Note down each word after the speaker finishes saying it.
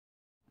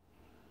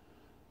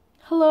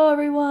Hello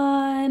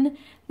everyone!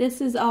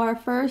 This is our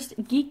first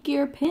Geek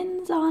Gear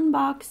pins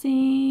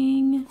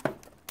unboxing.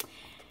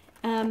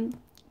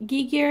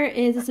 Geek Gear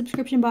is a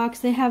subscription box.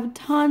 They have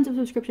tons of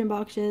subscription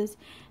boxes.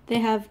 They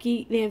have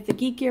the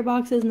Geek Gear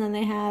boxes, and then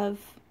they have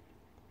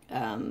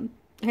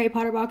Harry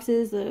Potter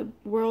boxes, the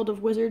World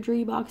of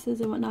Wizardry boxes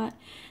and whatnot.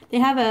 They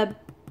have a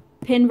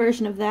pin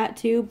version of that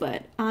too,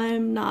 but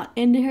I'm not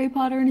into Harry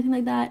Potter or anything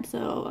like that,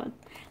 so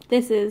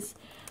this is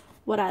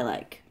what I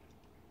like.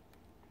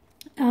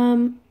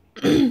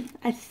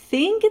 I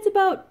think it's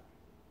about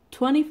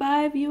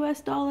 25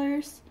 US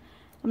dollars.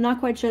 I'm not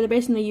quite sure. They're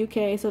based in the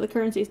UK, so the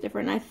currency is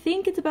different. I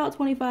think it's about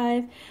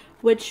 25,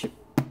 which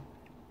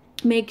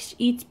makes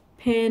each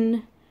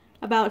pin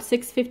about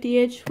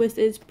 $6.50-ish, which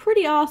is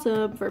pretty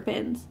awesome for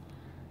pins.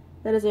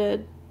 That is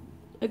a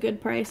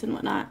good price and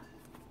whatnot.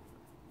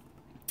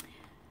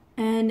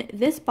 And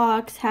this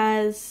box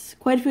has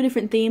quite a few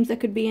different themes that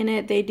could be in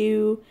it. They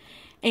do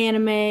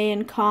anime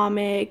and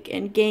comic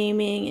and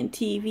gaming and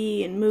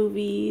TV and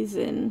movies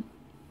and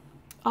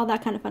all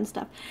that kind of fun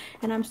stuff.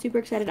 And I'm super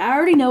excited. I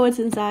already know what's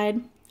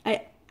inside.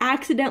 I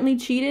accidentally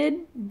cheated,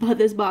 but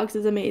this box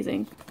is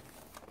amazing.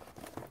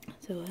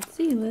 So let's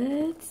see.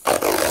 Let's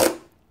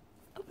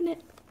open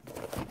it.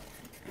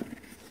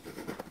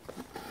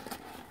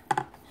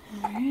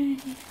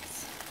 Alright.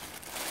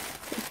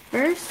 The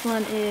first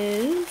one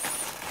is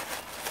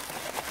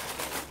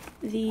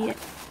the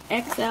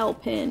XL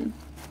pin.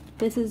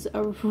 This is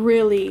a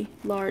really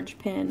large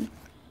pin.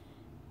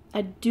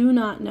 I do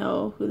not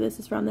know who this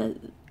is from.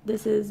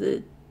 This is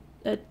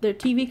their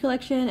TV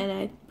collection, and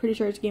I'm pretty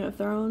sure it's Game of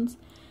Thrones.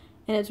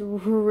 And it's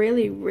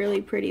really,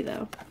 really pretty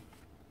though.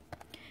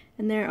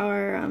 And there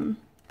are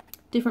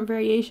different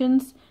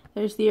variations.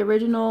 There's the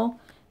original,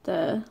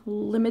 the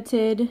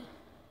limited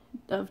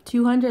of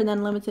 200, and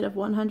then limited of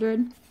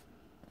 100.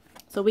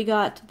 So we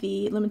got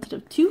the limited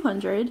of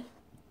 200.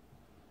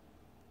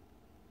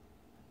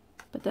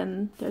 But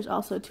then there's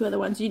also two other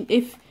ones.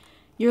 If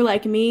you're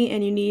like me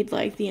and you need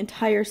like the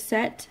entire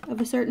set of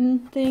a certain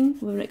thing,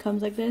 when it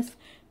comes like this,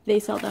 they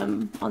sell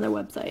them on their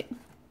website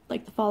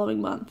like the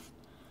following month.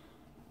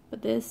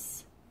 But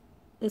this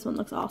one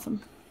looks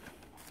awesome.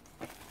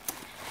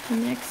 The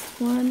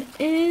next one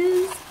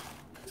is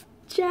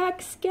Jack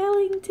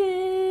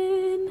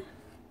Skellington.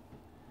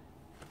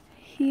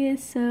 He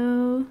is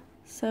so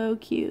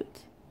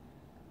cute.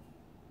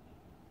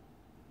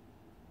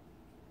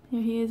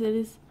 Here he is. It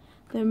is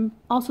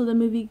also the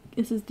movie.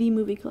 This is the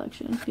movie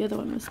collection. The other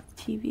one was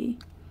TV.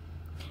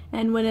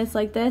 And when it's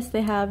like this,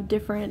 they have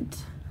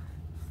different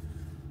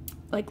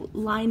like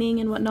lining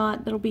and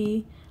whatnot. That'll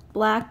be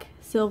black,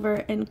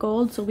 silver, and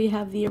gold. So we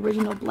have the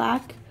original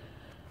black,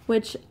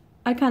 which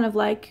I kind of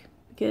like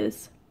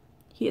because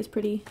he is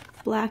pretty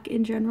black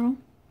in general.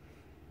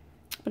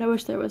 But I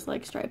wish there was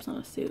like stripes on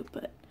a suit,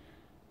 but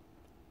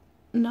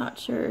not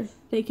sure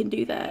they can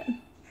do that.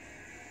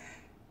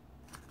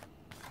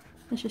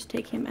 Let's just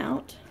take him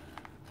out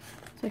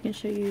so I can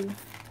show you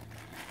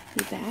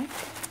the back.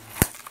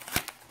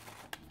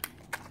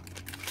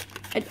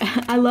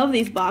 I love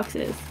these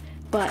boxes,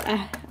 but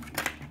I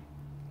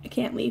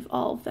can't leave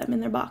all of them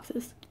in their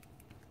boxes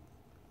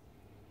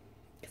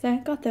because I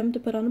got them to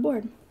put on the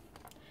board.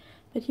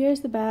 But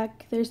here's the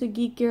back. There's the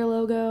Geek Gear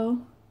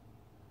logo.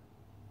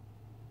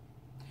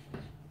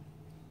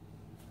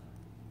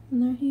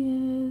 And there he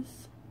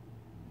is.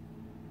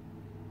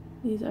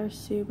 These are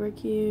super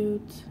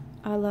cute.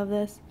 I love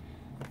this.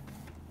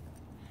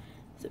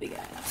 So we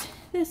got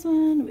this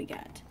one, we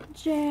got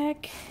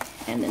Jack,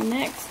 and the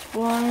next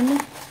one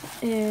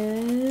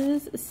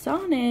is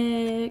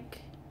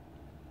Sonic.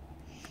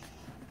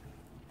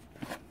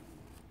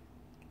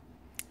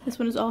 This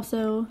one is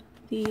also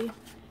the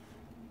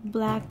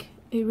black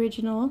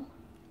original.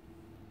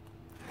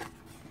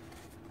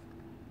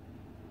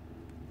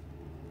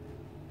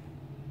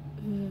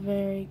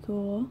 Very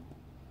cool.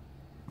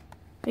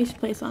 I used to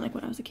play Sonic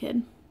when I was a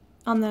kid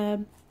on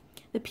the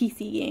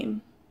PC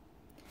game,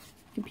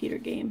 computer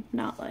game,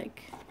 not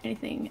like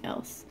anything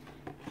else.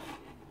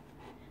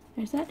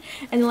 There's that.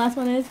 And the last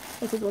one is,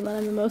 this is one that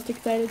I'm the most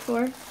excited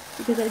for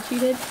because I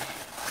cheated.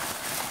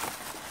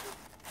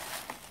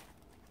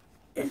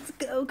 It's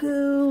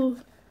Goku.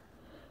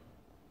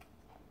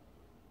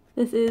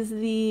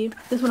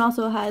 This one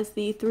also has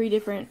the 3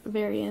 different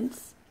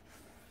variants.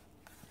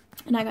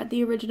 And I got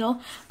the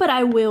original, but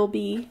I will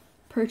be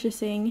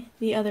purchasing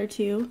the other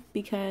 2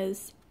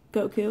 because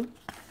Goku.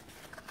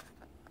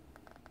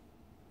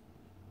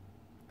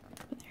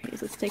 But there he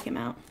is. Let's take him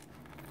out.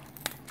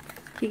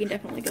 He can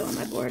definitely go on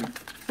my board.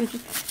 Which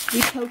is the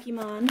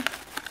Pokemon.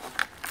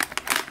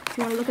 If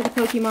you want to look at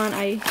the Pokemon,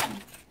 I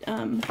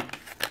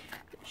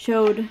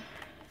showed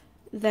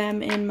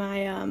them in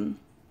my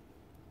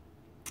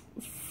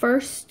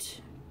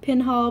first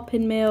pin haul,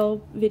 pin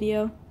mail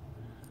video.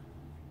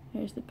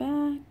 There's the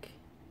back.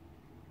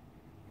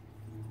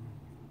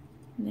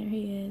 And there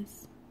he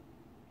is.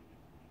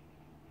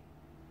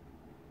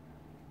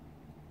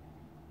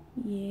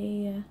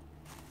 Yeah.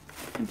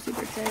 I'm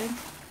super excited.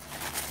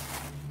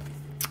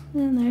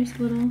 And there's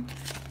a little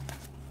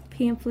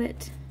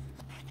pamphlet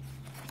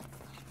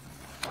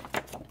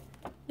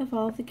of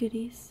all of the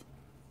goodies.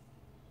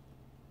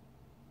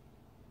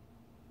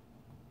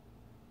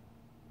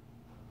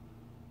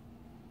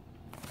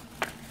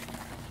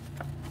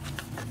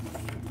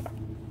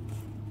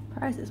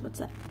 Prizes, what's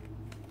that?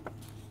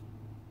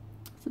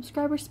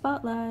 Subscriber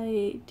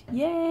spotlight.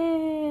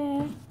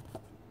 Yeah!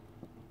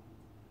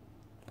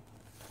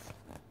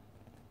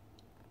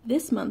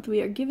 This month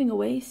we are giving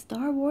away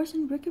Star Wars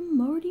and Rick and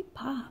Morty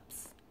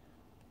Pops.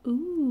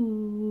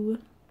 Ooh.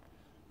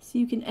 So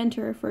you can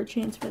enter for a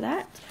chance for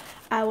that.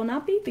 I will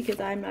not be because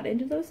I'm not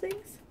into those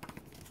things.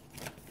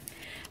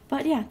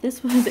 But yeah,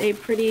 this was a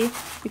pretty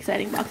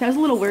exciting box. I was a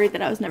little worried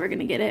that I was never going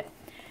to get it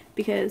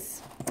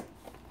because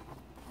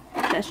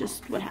that's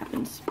just what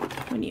happens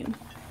when you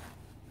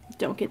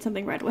don't get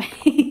something right away.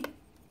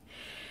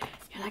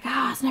 You're like,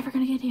 it's never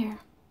going to get here.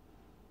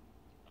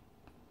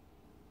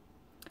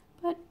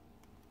 But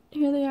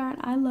here they are,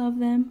 and I love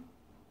them.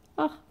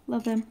 Oh,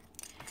 love them.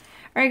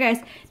 Alright guys,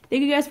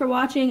 thank you guys for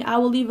watching. I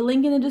will leave a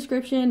link in the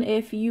description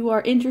if you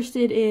are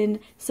interested in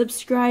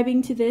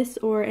subscribing to this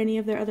or any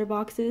of their other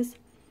boxes.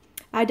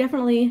 I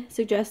definitely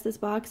suggest this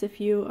box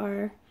if you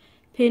are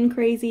pin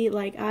crazy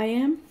like I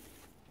am.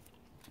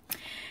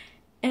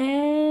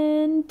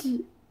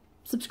 And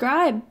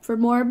subscribe for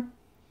more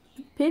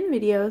pin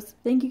videos.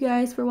 Thank you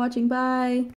guys for watching. Bye!